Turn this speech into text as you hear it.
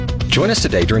Join us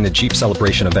today during the Jeep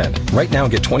Celebration event. Right now,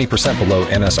 get 20% below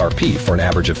MSRP for an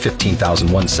average of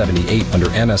 $15,178 under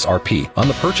MSRP on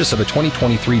the purchase of a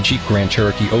 2023 Jeep Grand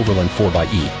Cherokee Overland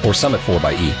 4xE or Summit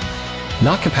 4xE.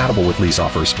 Not compatible with lease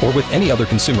offers or with any other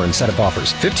consumer incentive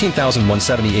offers.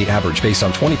 $15,178 average based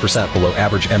on 20% below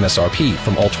average MSRP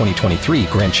from all 2023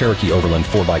 Grand Cherokee Overland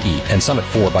 4xE and Summit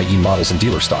 4xE models in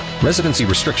dealer stock. Residency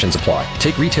restrictions apply.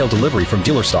 Take retail delivery from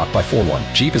dealer stock by 4/1.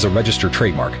 Jeep is a registered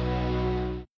trademark.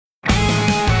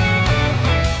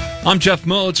 I'm Jeff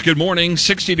Moats. Good morning.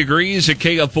 60 degrees at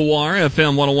KFOR,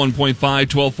 FM 101.5,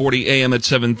 1240 AM at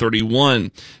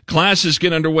 731. Classes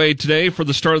get underway today for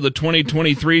the start of the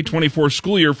 2023-24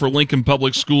 school year for Lincoln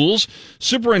Public Schools.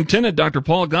 Superintendent Dr.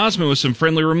 Paul Gosman with some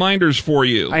friendly reminders for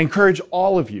you. I encourage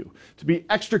all of you to be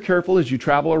extra careful as you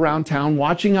travel around town,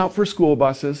 watching out for school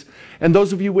buses, and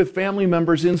those of you with family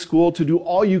members in school to do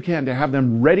all you can to have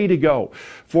them ready to go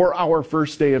for our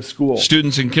first day of school.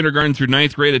 Students in kindergarten through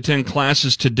ninth grade attend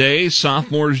classes today.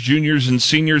 Sophomores, juniors, and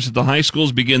seniors at the high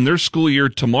schools begin their school year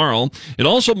tomorrow. It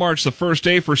also marks the first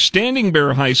day for Standing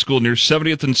Bear High School near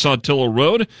 70th and Saltillo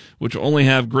Road, which will only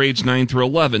have grades 9 through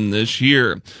 11 this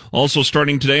year. Also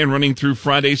starting today and running through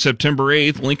Friday, September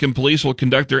 8th, Lincoln Police will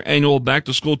conduct their annual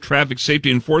back-to-school traffic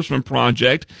safety enforcement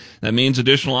project. That means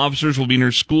additional officers will be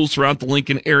near schools throughout the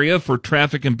Lincoln area for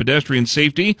traffic and pedestrian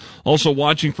safety, also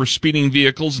watching for speeding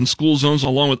vehicles in school zones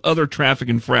along with other traffic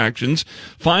infractions.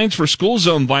 Fines for school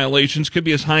zone violations could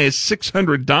be as high as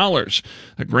 $600.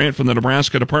 A grant from the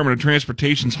Nebraska Department of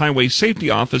Transportation's Highway Safety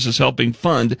Office is helping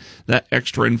fund that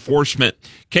extra enforcement.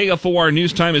 KFOR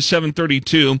News Time is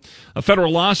 7:32. A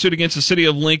federal lawsuit against the city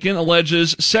of Lincoln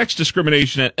alleges sex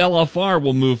discrimination at LFR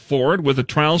will move forward with a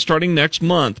trial starting next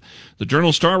month. The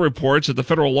Journal-Star reports that the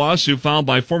federal lawsuit filed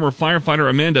by former firefighter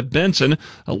Amanda Benson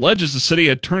alleges the city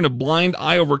had turned a blind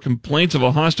eye over complaints of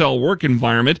a hostile work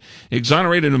environment,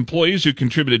 exonerated employees who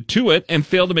contributed to it, and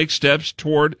failed to make steps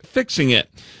toward fixing it.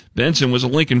 Benson was a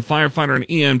Lincoln firefighter and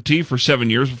EMT for 7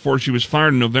 years before she was fired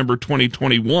in November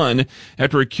 2021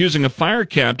 after accusing a fire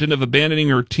captain of abandoning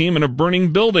her team in a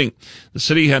burning building. The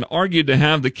city had argued to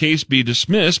have the case be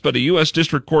dismissed, but a U.S.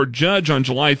 District Court judge on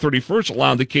July 31st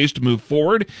allowed the case to move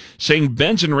forward, saying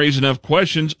Benson raised enough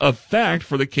questions of fact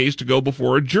for the case to go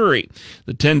before a jury.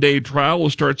 The 10-day trial will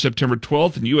start September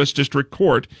 12th in U.S. District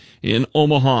Court in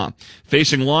Omaha.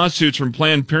 Facing lawsuits from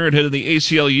Planned Parenthood and the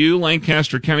ACLU,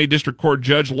 Lancaster County District Court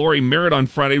Judge Lori Merritt on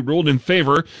Friday ruled in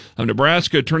favor of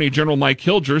Nebraska Attorney General Mike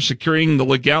Hilger securing the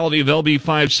legality of LB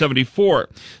 574.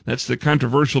 That's the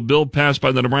controversial bill passed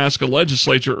by the Nebraska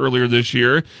legislature earlier this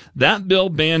year. That bill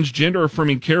bans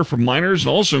gender-affirming care for minors and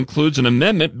also includes an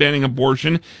amendment banning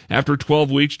abortion after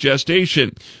 12 weeks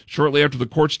gestation. Shortly after the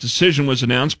court's decision was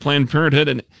announced, Planned Parenthood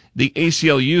and the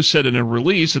ACLU said in a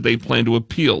release that they plan to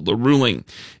appeal the ruling.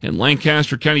 And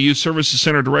Lancaster County Youth Services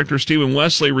Center Director Stephen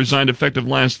Wesley resigned effective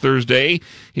last Thursday.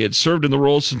 He had served in the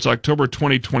role since October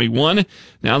 2021.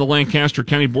 Now the Lancaster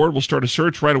County Board will start a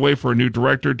search right away for a new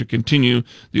director to continue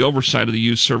the oversight of the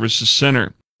Youth Services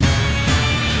Center.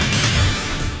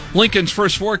 Lincoln's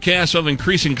first forecast of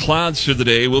increasing clouds through the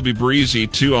day will be breezy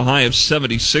to a high of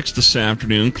 76 this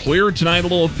afternoon. Clear tonight, a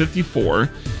low of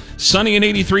 54. Sunny and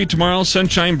 83 tomorrow.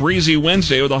 Sunshine, breezy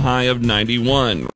Wednesday with a high of 91.